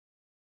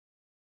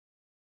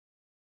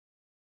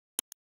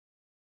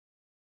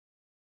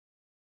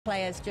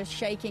players just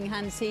shaking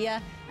hands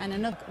here, and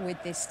another with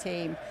this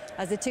team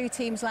as the two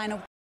teams line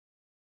up.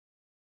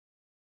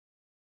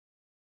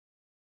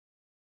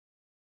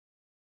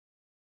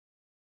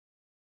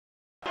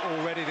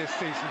 Already this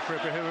season for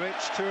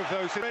Ibrahimovic, two of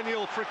those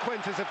perennial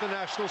frequenters of the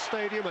National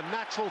Stadium, a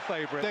natural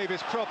favourite.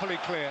 Davis properly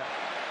clear.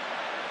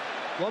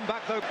 One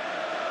back though.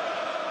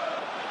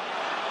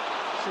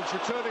 Since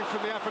returning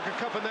from the Africa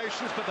Cup of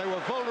Nations, but they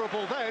were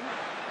vulnerable then.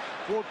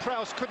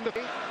 Ward-Prowse couldn't have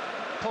been.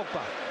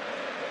 Pogba.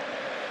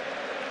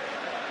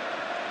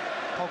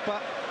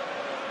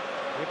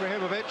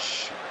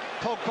 Ibrahimovic.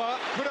 Pogba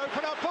could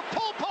open up for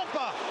Paul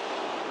Pogba.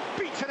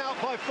 Beaten out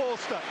by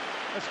Forster.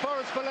 As far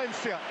as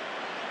Valencia.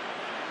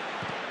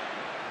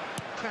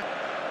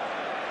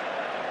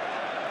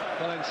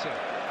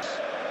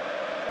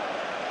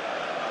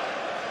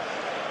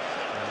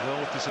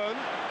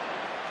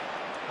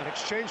 An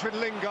exchange with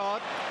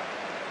Lingard.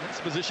 That's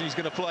the position he's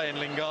going to play in,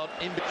 Lingard.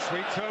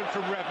 Sweet turn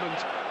from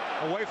Redmond.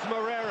 Away from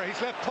Herrera.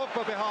 He's left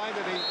Pogba behind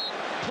and he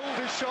pulled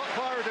his shot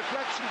via a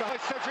deflection by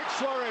Cedric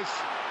Suarez,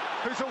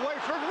 who's away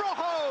from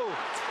Rojo.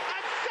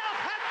 And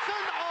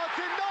Southampton are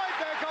denied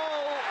their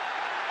goal.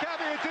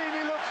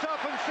 Gabbiadini looks up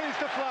and sees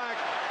the flag.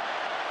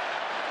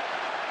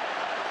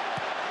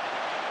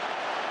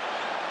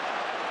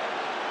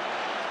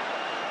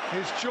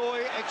 His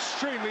joy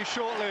extremely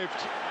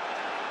short-lived.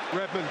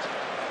 Redmond,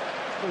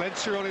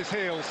 Valencia on his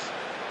heels.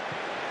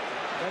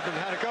 Redmond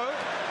had a go.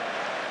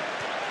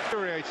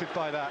 Infuriated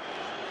by that.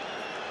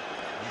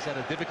 He's had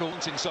a difficult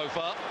outing so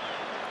far.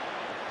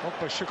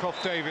 Pogba shook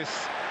off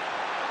Davis.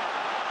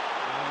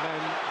 And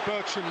then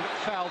Bertrand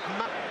fouled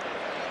Matt.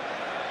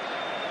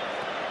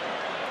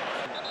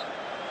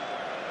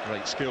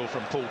 Great skill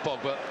from Paul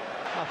Pogba.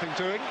 Nothing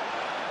doing.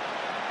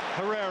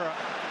 Herrera.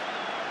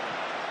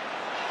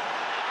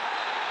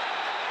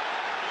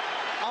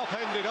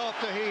 Upended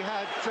after he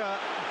had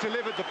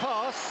delivered the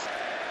pass.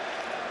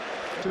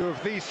 Two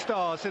of these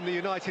stars in the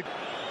United.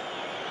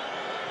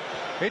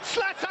 It's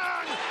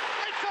Zlatan!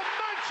 It's a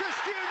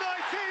Manchester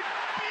United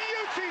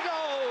beauty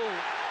goal!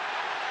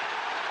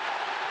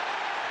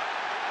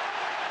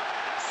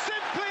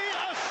 Simply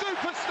a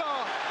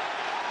superstar.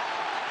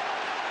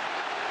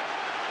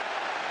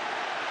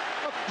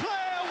 A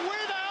player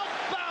without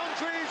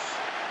boundaries,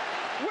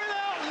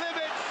 without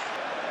limits.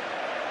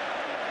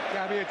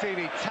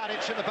 Gabbiadini,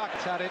 Tadic at the back.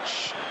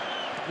 Tadic,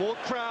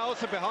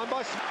 Ward-Prowse, and behind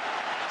by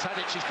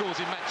Tadic is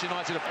causing Manchester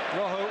United a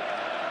Rojo.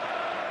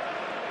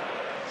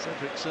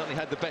 Cedric certainly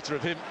had the better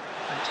of him.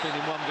 It's been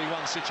in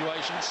 1v1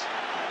 situations.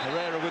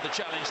 Herrera with the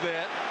challenge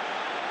there.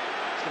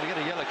 He's going to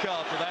get a yellow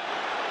card for that.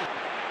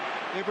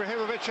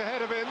 Ibrahimovic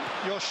ahead of him.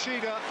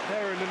 Yoshida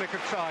there in the nick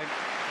of time.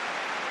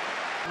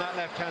 On that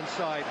left-hand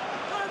side.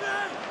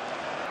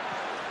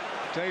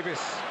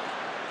 Davis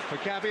for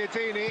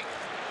Gabbiadini.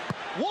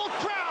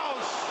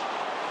 Ward-Prowse!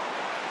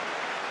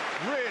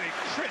 Really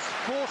crisp,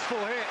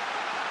 forceful hit.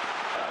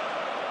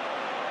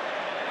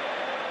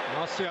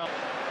 Martial.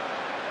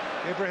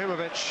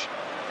 Ibrahimovic.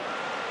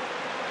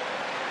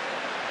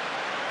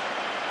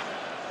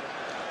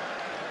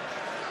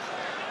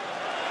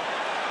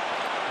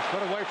 He's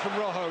got away from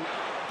Rojo.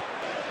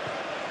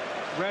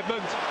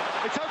 Redmond.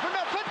 It's opened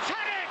up for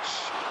Tadic!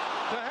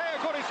 De Gea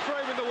got his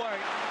frame in the way.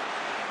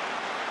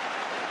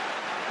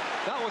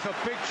 That was a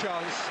big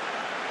chance.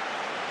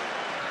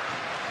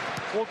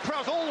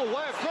 Ward-Prowse all the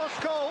way across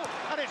goal,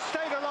 and it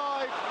stayed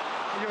alive.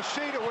 And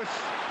Yoshida was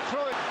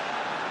throwing.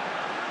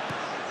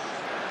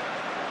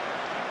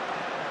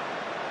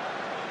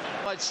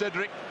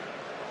 Cedric.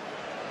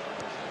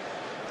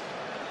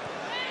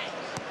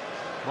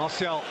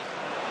 Martial.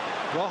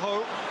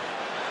 Rojo.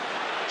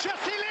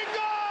 Jesse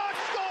Lingard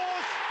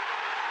scores!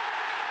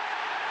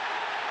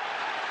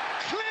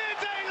 Clear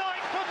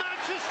daylight for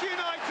Manchester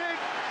United.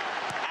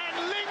 And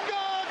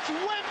Lingard's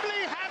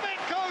Wembley havoc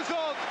goes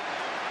on.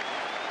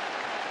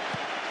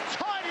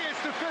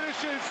 Tiniest of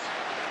finishes.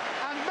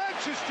 And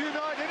Manchester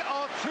United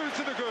are true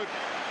to the good.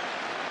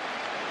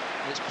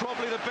 It's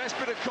probably the best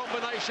bit of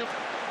combination.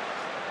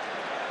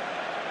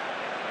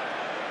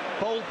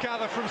 Bold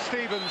gather from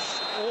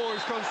Stevens. Oh,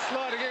 he's gone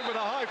sliding in with a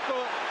high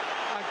foot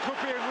and could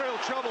be in real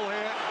trouble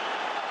here.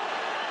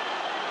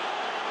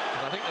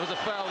 And I think there was a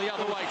foul the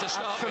other way to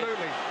start with.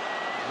 Absolutely.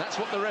 That's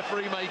what the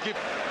referee may give.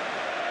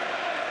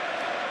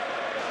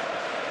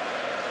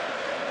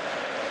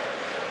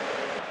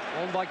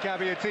 On by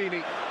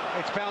Gabbiadini.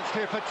 It's bounced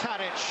here for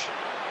Tadic.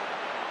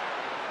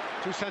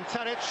 Dusan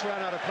Tadic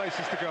ran out of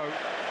places to go.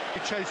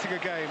 Chasing a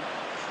game.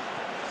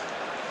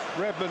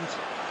 Redmond.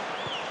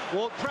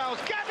 Ward-Prowse.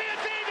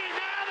 Gabbiadini!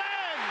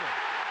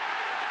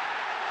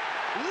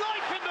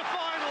 Life in the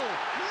final,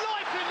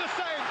 life in the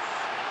Saints.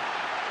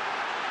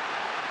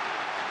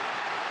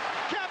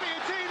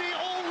 Gabbiadini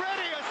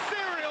already a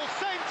serial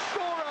Saints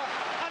scorer,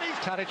 and he's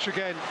Tadic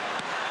again.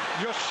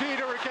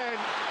 Yoshida again.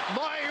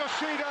 My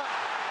Yoshida.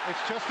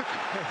 It's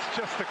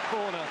just a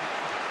corner.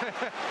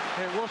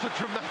 It was a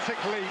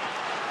dramatic leap.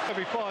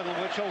 Semi-final,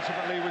 which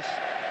ultimately was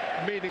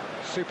meaning.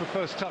 Super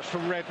first touch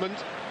from Redmond.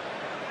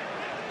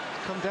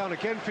 Come down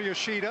again for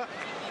Yoshida.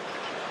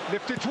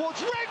 Lifted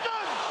towards Redmond.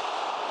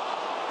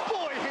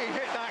 he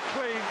hit that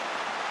clean.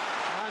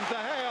 And De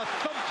Gea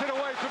thumped it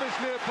away from his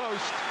near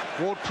post.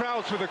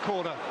 Ward-Prowse with a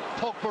corner.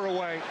 Pogba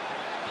away.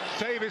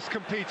 Davis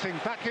competing.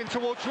 Back in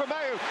towards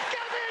Romeo.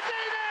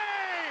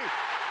 Gabbiadini!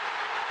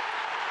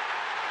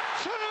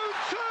 2-2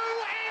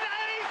 in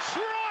a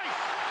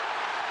trice!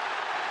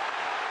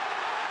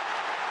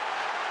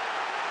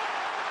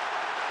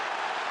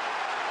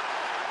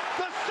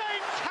 The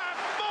Saints have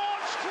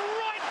marched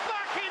right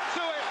back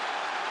into it.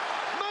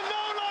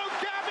 Manolo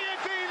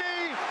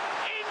Gabbiadini,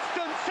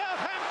 instant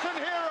Southampton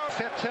hero.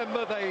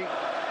 September they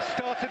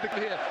started the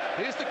Here,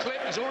 here's the clip.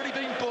 He's already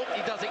been booked.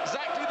 He does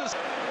exactly the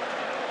same.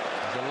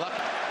 He's a luck.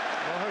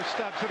 Rojo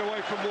stabs it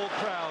away from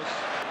Ward-Prowse.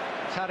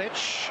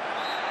 Tadic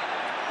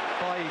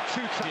by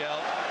Tuta.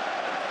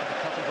 A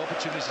couple of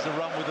opportunities to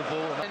run with the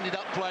ball and ended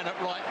up playing at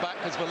right back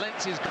as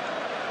Valencia's.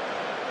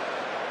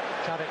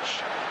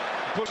 Tadic.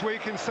 This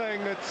week in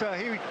saying that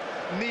he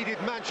needed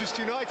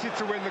Manchester United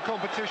to win the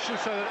competition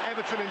so that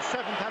Everton in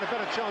 7th had a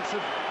better chance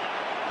of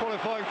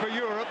qualifying for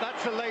Europe.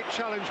 That's a late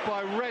challenge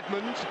by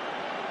Redmond,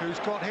 who's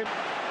got him.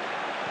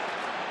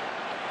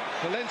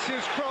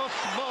 Valencia's cross,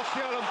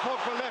 Martial and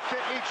Pogba left it,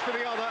 each for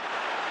the other.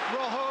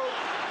 Rojo,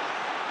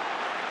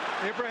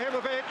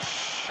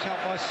 Ibrahimovic,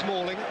 out by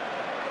Smalling.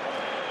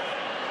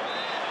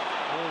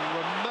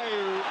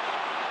 Romeo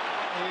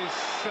is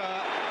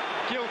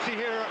guilty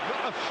here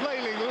of a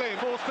flailing limb.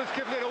 Forster's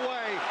given it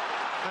away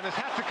and has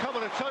had to come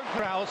on a toe.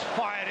 Prowse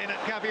fired in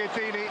at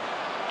Gabbiadini,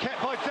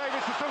 kept by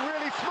Davis. It's a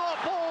really smart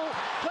ball,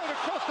 played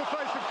across the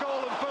face of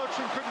goal and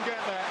Bertram couldn't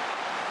get there.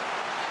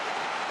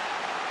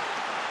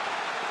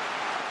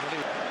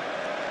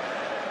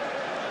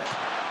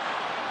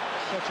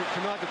 Cedric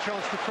denied the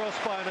chance to cross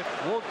by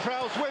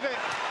Ward-Prowse with it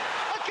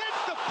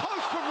against the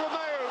post from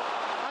Romeo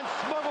and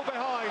smuggled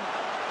behind.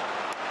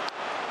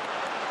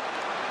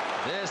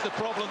 There's the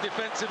problem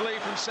defensively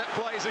from set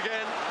plays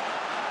again.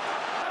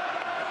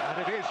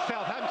 And it is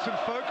Southampton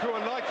folk who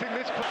are lighting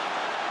this play.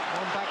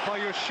 One back by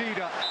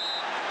Yoshida.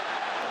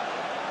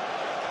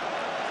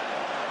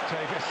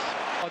 Davis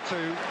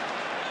to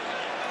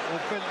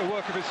augment the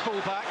work of his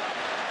fullback.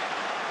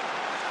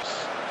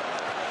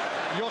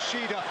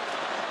 Yoshida.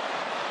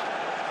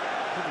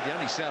 Probably the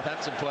only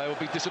Southampton player will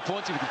be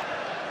disappointed with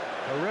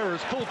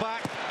Herrera's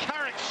pullback.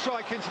 Carrick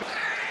strike into the...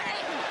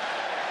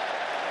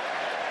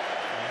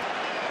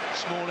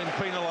 Smalling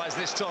penalised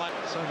this time,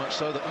 so much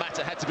so that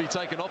Mata had to be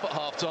taken off at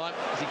half-time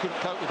as he couldn't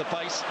cope with the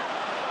pace.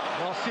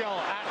 Martial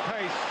at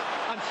pace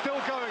and still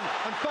going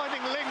and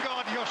finding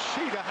Lingard.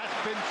 Yoshida has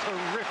been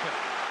terrific.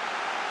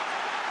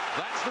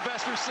 That's the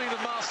best we've seen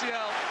of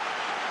Martial,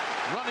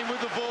 running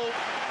with the ball.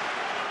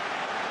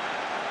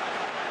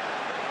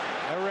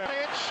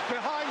 Herrera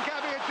behind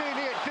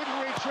Gabbiadini, it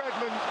didn't reach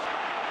Redmond.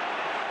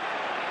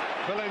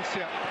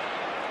 Valencia,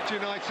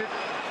 United.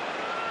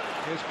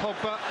 Here's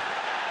Pogba.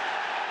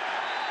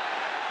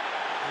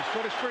 He's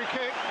got his free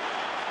kick.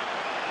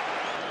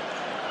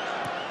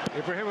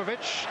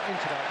 Ibrahimovic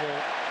into that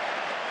ball.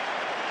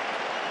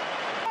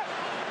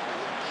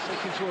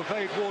 Seeking to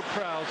evade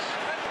Ward-Prowse.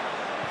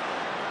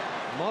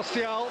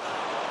 Martial.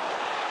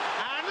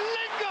 And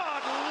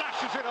Lingard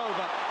lashes it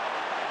over.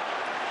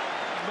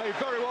 May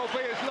very well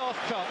be his last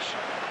touch.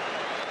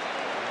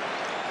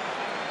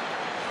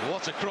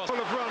 What a cross. Full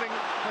of running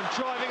and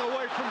driving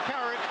away from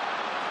Carrick.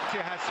 He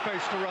has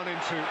space to run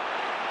into.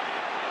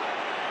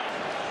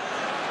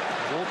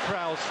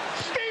 Ward-Prowse.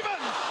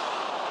 Stevens!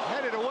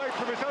 Headed away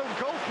from his own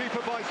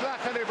goalkeeper by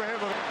Zlatan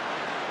Ibrahimovic.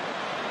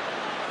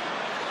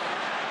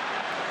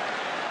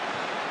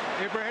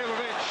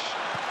 Ibrahimovic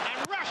and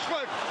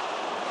Rashford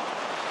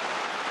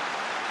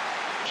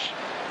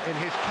in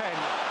his pen.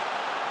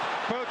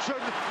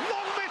 Bertrand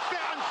long missed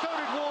it, and so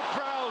did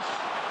Ward-Prowse.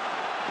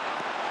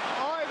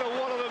 Either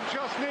one of them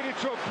just needed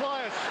to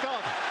apply a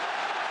stud.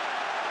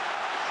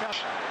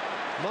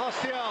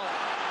 Martial,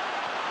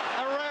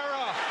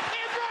 Herrera,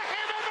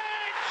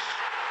 Ibrahimovic!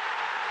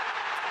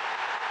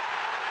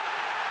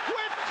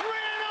 With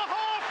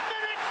 3.5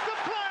 minutes to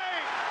play.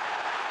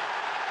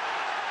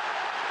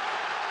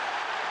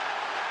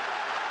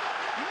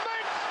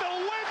 Makes the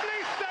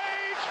Wembley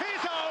stage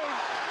his own.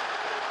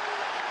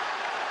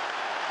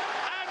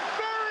 And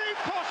very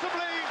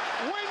possibly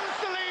wins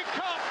the League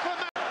Cup for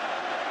Man.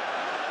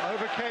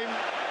 Overcame.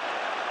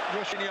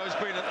 Jorginho's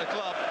been at the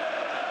club,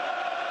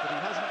 but he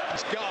hasn't.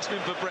 He's gasping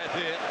for breath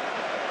here.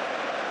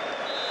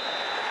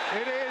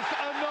 It is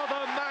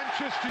another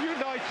Manchester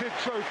United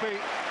trophy,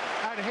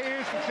 and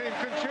his team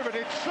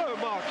contributed so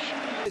much.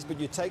 But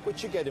you take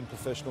what you get in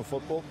professional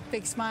football.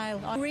 Big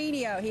smile on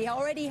Mourinho. He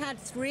already had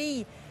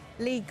 3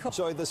 League Cups.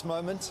 Enjoy this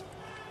moment.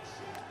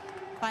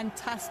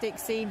 Fantastic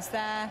scenes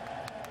there.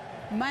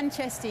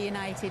 Manchester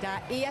United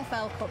are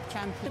EFL Cup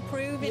champions. To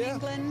prove in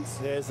England.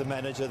 There's the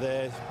manager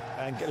there.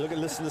 And look,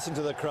 listen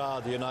to the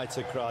crowd, the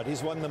United crowd.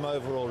 He's won them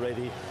over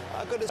already.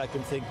 I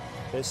can think,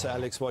 there's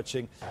Alex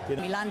watching. You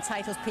know. Milan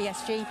titles,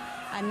 PSG,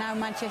 and now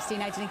Manchester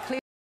United, including